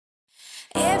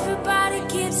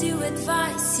gives you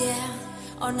advice, yeah,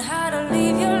 on how to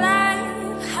live your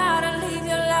life, how to live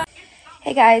your life.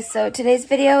 Hey guys, so today's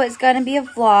video is gonna be a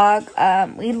vlog.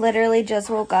 We literally just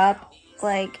woke up,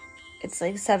 like, it's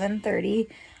like 7:30.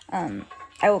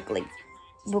 I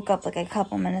woke up like a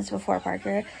couple minutes before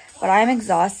Parker, but I'm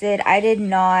exhausted. I did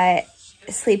not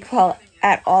sleep well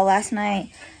at all last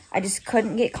night. I just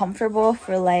couldn't get comfortable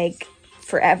for like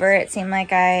forever. It seemed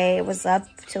like I was up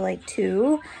till like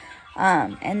 2.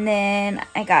 And then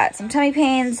I got some tummy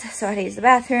pains, so I had to use the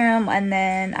bathroom, and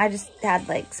then I just had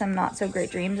like some not so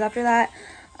great dreams after that.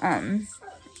 And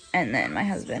then my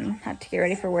husband had to get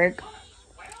ready for work,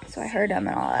 so I heard him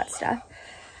and all that stuff.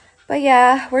 But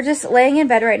yeah, we're just laying in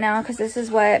bed right now because this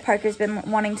is what Parker's been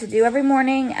wanting to do every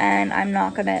morning, and I'm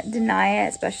not gonna deny it,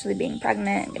 especially being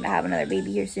pregnant. I'm gonna have another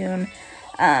baby here soon.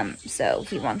 So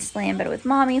he wants to lay in bed with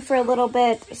mommy for a little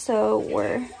bit, so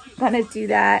we're gonna do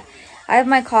that. I have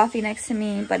my coffee next to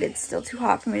me, but it's still too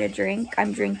hot for me to drink.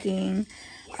 I'm drinking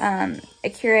a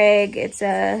Keurig. It's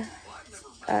a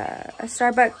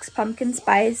Starbucks pumpkin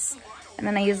spice, and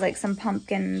then I use like some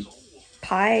pumpkin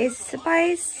pie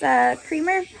spice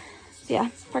creamer. So yeah,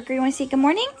 Parker, you want to say good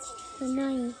morning? Good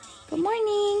morning. Good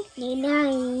morning. Good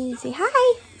morning. Say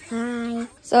hi. Hi.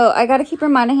 So I gotta keep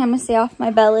reminding him to stay off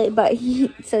my belly, but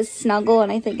he says snuggle,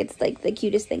 and I think it's like the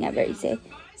cutest thing ever. You say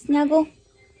snuggle.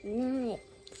 No.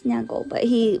 Snuggle, but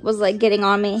he was like getting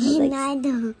on me. He's like,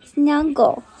 Snuggle.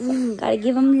 snuggle. Gotta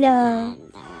give him love.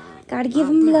 Gotta give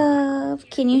him love.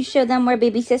 Can you show them where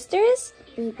baby sister is?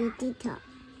 Baby Tito.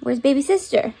 Where's baby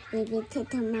sister? Baby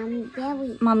Tito, Mommy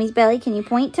Belly. Mommy's belly. Can you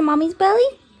point to mommy's belly?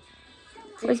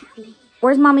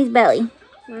 Where's mommy's belly?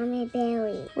 Mommy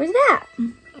Belly. Where's that?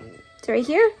 It's right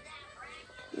here.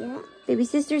 Yep. Baby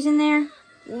sister's in there.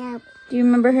 Yep. Do you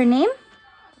remember her name?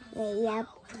 Yep.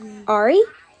 Ari?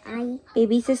 I.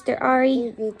 Baby sister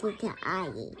Ari? Baby Tito,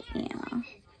 I. Yeah.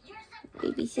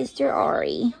 Baby sister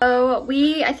Ari. So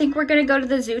I think we're gonna go to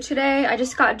the zoo today. I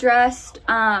just got dressed.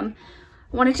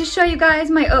 Wanted to show you guys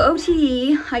my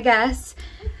OOTD, I guess.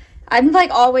 I'm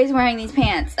like always wearing these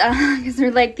pants because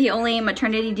they're like the only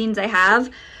maternity jeans I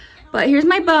have. But here's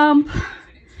my bump.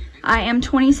 I am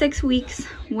 26 weeks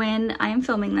when I am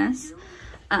filming this.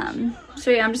 So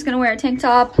yeah, I'm just gonna wear a tank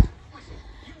top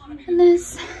and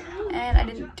this. And I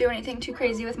didn't do anything too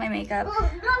crazy with my makeup.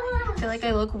 I feel like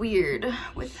I look weird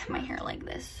with my hair like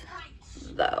this,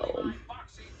 though.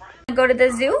 Go to the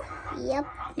zoo? Yep.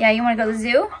 Yeah, you want to go to the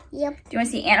zoo? Yep. Do you want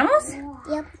to see animals?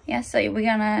 Yep. Yeah, so we're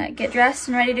gonna get dressed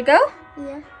and ready to go?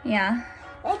 Yeah. Yeah.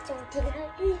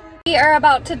 We are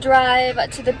about to drive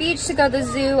to the beach to go to the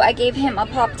zoo. I gave him a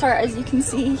Pop-Tart. As you can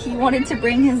see, he wanted to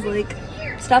bring his like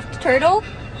stuffed turtle.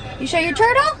 You show your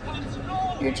turtle?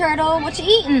 Your turtle, what you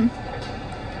eating?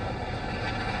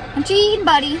 What you eating,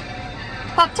 buddy?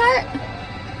 Pop-Tart?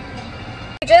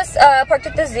 We just parked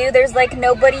at the zoo. There's like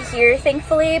nobody here,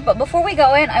 thankfully. But before we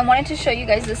go in, I wanted to show you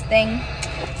guys this thing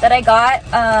that I got.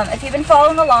 If you've been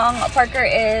following along, Parker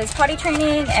is potty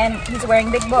training and he's wearing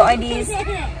big boy IDs.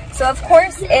 So of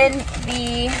course, in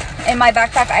my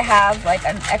backpack, I have like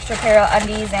an extra pair of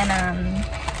undies and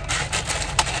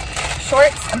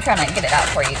shorts. I'm trying to get it out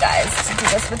for you guys to do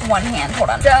this with one hand. Hold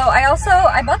on. So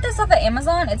I bought this off of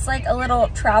Amazon. It's like a little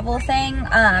travel thing,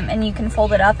 and you can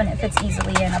fold it up and it fits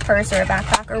easily in a purse or a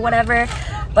backpack or whatever.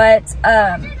 But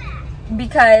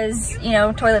because, you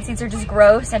know, toilet seats are just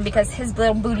gross, and because his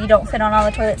little booty don't fit on all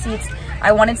the toilet seats,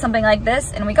 I wanted something like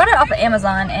this, and we got it off of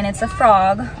Amazon, and it's a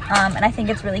frog, and I think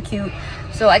it's really cute.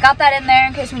 So I got that in there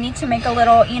in case we need to make a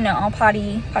little, you know,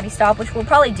 potty stop, which we'll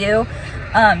probably do,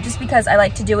 just because I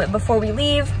like to do it before we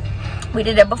leave. We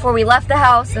did it before we left the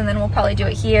house, and then we'll probably do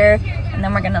it here, and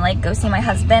then we're gonna like go see my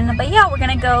husband. But yeah, we're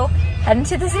gonna go head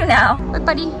into the zoo now. Look,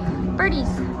 buddy, birdies.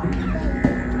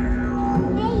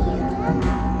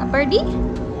 A birdie?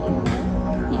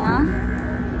 Yeah.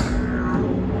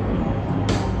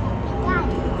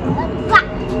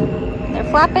 They're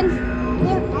flapping?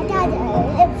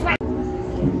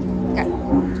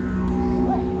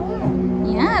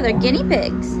 Yeah, they're guinea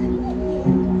pigs.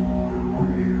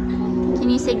 Can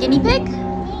you say guinea pig?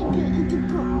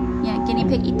 Yeah, guinea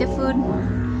pig eat the food.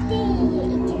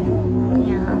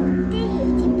 Yeah.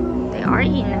 They are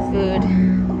eating the food.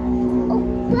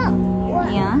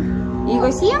 Yeah. You go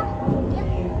see them?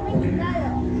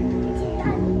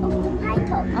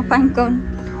 A pine cone.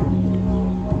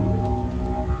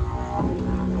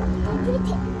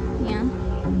 Yeah.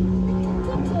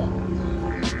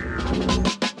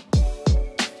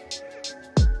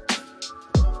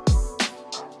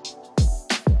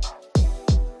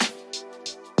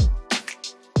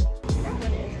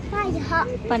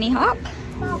 Bunny hop?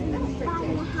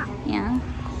 Yeah.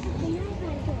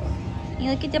 You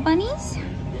look at the bunnies?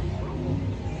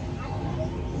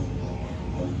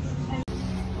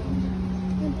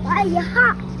 Bunny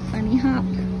hop. Bunny hop.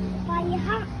 Bunny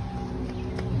hop.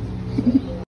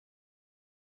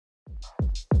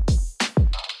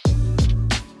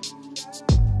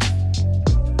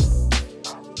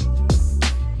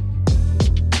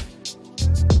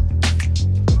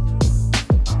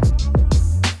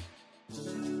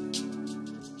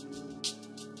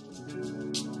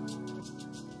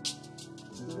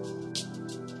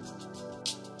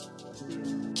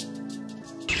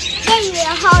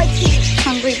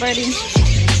 Hungry birdie.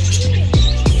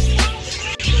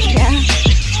 Yeah.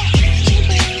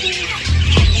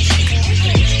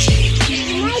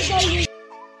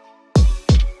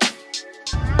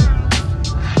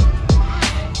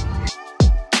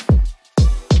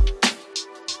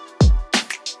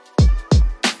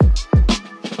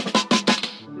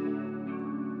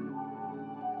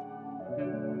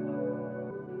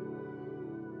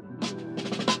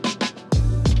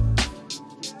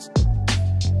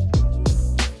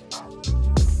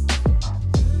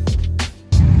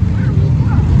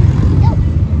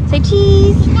 Say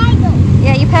cheese.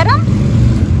 Yeah, you pet him?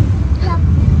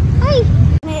 Hi.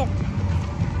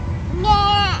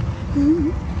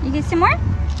 You get some more?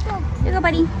 Here you go,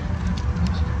 buddy.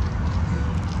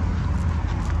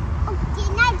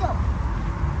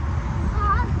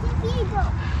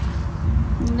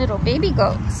 Little baby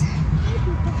goats.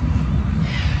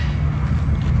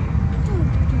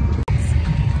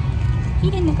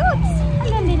 Feeding the goats.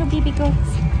 Hello, little baby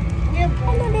goats.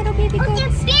 Hello, little baby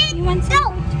goats. You want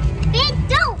some? Big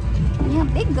goat. Yeah,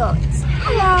 big goats.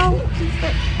 Hello.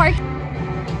 Park.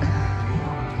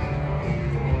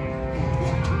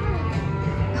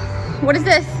 What is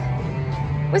this?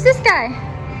 What's this guy?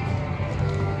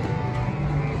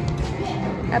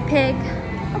 A pig.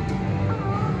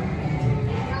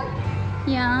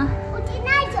 Yeah.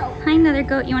 Hi, another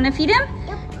goat. You want to feed him?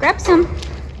 Yep. Grab some.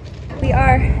 We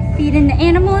are feeding the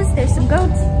animals. There's some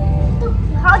goats.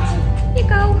 Here you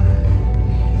go.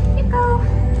 Here you go.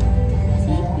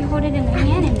 See, you hold it in their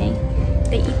hand and they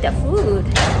eat the food.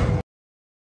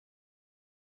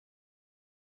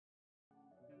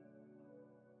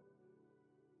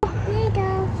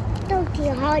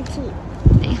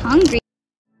 They hungry.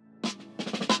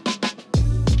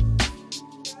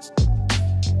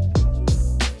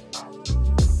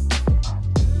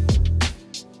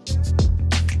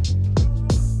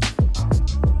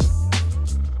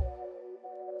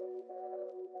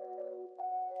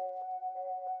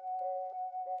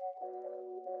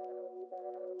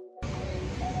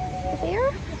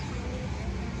 There?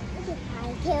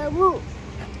 Kangaroo.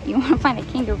 You want to find a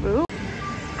kangaroo?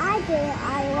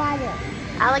 I want it.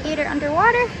 Alligator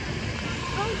underwater?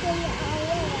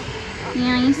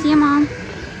 Yeah, you see him, Mom?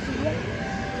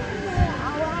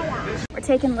 We're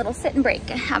taking a little sit and break,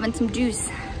 having some juice.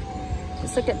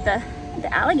 Just look at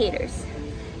the alligators.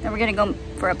 Then we're gonna go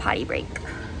for a potty break.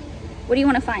 What do you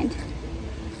want to find?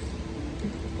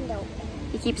 No.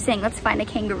 You keep saying, let's find a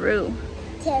kangaroo.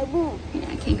 Kangaroo.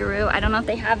 Yeah, kangaroo. I don't know if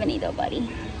they have any though, buddy.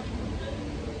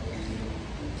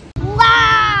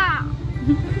 Wow!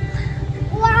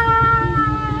 Wow!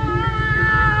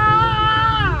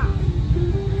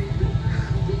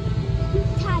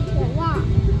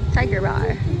 Tiger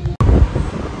roar.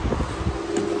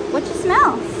 What you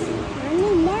smell?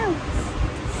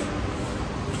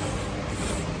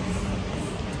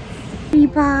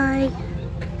 Bye.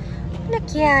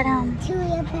 Look at him.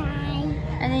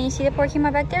 And then you see the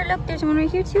Pokemon back there? Look, there's one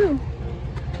right here too.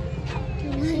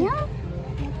 You see him?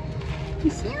 You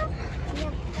see him?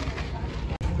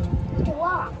 The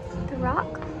rock. The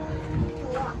rock?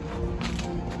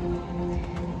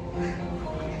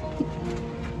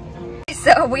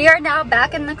 So we are now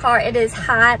back in the car. It is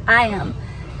hot. I am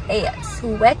a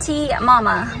sweaty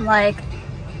mama. Like,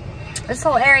 this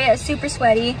whole area is super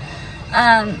sweaty.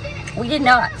 We did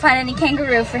not find any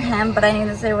kangaroo for him, but I knew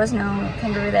that there was no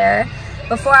kangaroo there.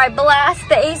 Before I blast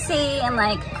the AC and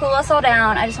like cool us all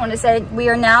down, I just wanted to say we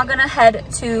are now gonna head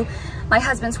to my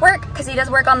husband's work because he does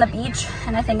work on the beach,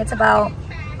 and I think it's about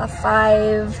a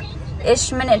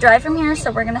 5-ish minute drive from here,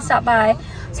 so we're gonna stop by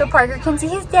so Parker can see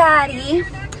his daddy.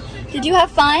 Did you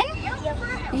have fun?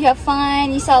 Did you have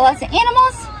fun? You saw lots of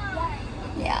animals?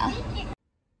 Yeah.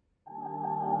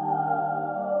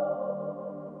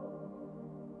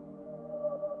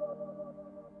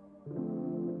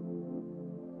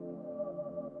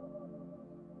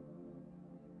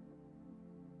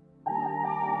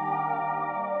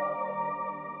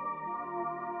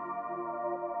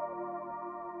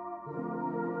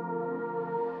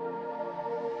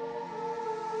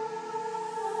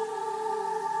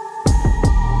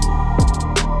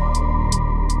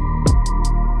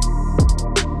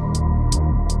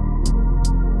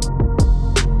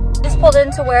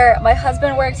 location to where my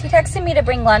husband works. He texted me to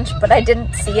bring lunch, but I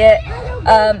didn't see it.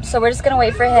 So we're just gonna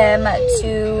wait for him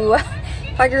to,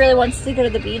 Parker really wants to go to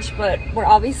the beach, but we're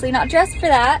obviously not dressed for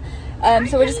that.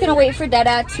 So we're just gonna wait for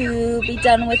Dada to be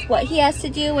done with what he has to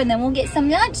do, and then we'll get some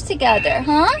lunch together,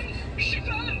 huh?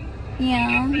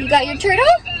 Yeah, you got your turtle?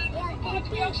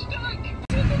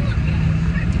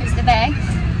 Here's the bag.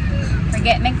 We're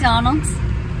getting McDonald's.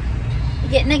 You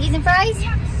get nuggies and fries?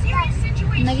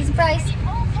 Nuggies and fries?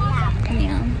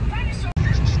 Yeah.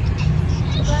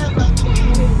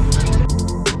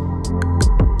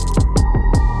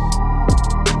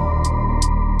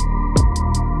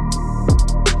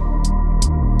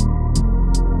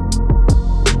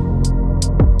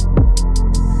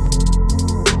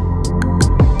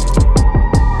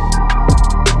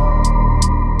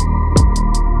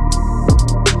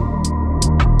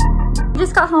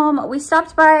 Got home. We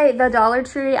stopped by the Dollar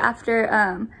Tree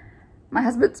after my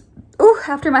husband's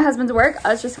work. I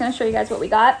was just gonna show you guys what we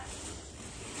got.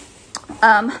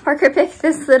 Parker picked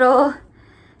this little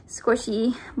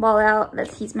squishy ball out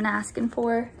that he's been asking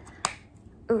for.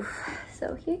 Oof.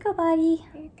 So here you go, buddy.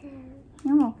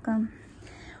 You're welcome.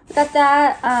 We got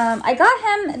that. I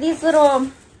got him these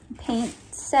little paint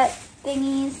set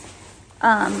thingies.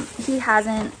 He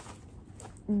hasn't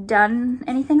done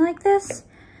anything like this.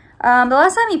 The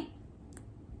last time he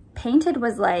painted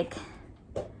was like,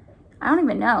 I don't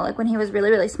even know, like when he was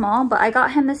really, really small, but I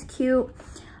got him this cute,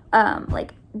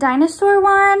 like dinosaur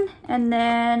one, and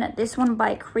then this one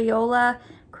by Crayola,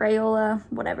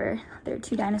 whatever. They're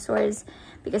two dinosaurs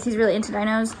because he's really into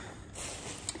dinos.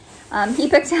 He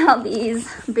picked out these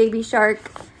baby shark.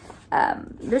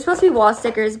 They're supposed to be wall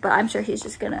stickers, but I'm sure he's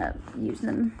just gonna use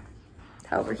them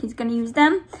however he's gonna use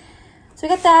them. So I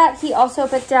got that. He also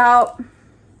picked out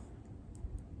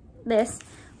this,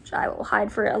 which I will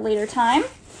hide for a later time.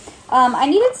 I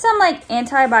needed some like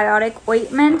antibiotic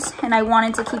ointment, and I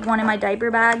wanted to keep one in my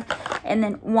diaper bag and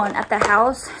then one at the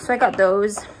house, so I got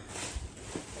those.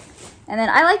 And then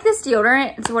I like this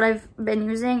deodorant. It's what I've been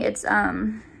using. It's I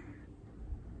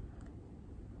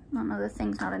don't know, the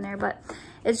thing's not in there, but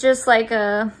it's just like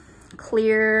a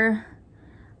clear,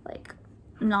 like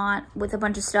not with a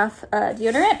bunch of stuff,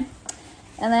 deodorant.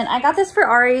 And then I got this for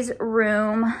Ari's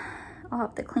room. I'll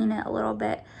have to clean it a little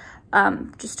bit,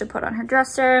 just to put on her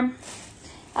dresser.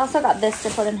 I also got this to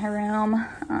put in her room,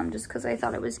 just because I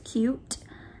thought it was cute.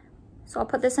 So I'll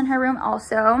put this in her room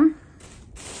also.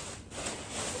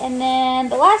 And then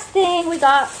the last thing we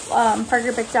got,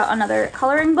 Parker picked out another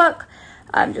coloring book,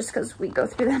 just because we go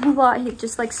through them a lot. He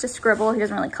just likes to scribble. He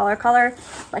doesn't really color,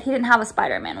 but he didn't have a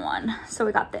Spider-Man one, so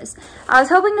we got this. I was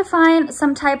hoping to find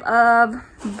some type of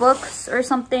books or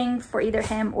something for either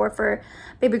him or for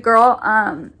baby girl,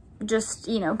 just,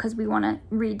 you know, because we want to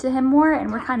read to him more,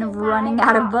 and we're kind of running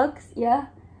out of books. Yeah?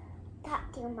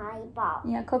 Talking my ball.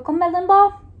 Yeah, Coco Melon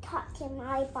Ball? Talking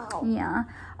my ball. Yeah.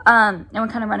 And we're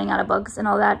kind of running out of books and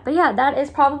all that. But yeah, that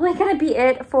is probably going to be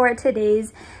it for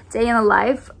today's day in the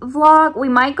life vlog. We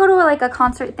might go to like a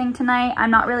concert thing tonight.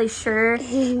 I'm not really sure.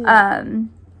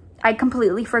 I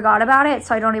completely forgot about it,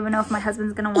 so I don't even know if my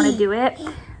husband's going to want to do it.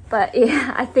 But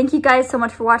yeah, I thank you guys so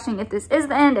much for watching. If this is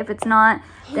the end, if it's not,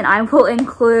 then I will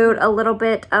include a little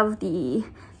bit of the,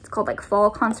 it's called like fall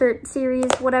concert series,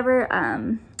 whatever.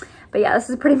 But yeah, this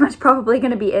is pretty much probably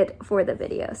going to be it for the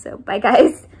video. So bye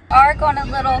guys. Are going to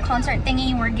a little concert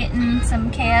thingy. We're getting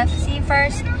some KFC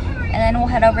first, and then we'll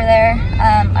head over there.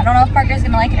 I don't know if Parker's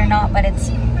going to like it or not, but it's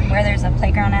where there's a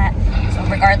playground at. So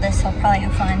regardless, he'll probably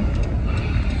have fun.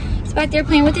 He's back there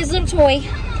playing with his little toy.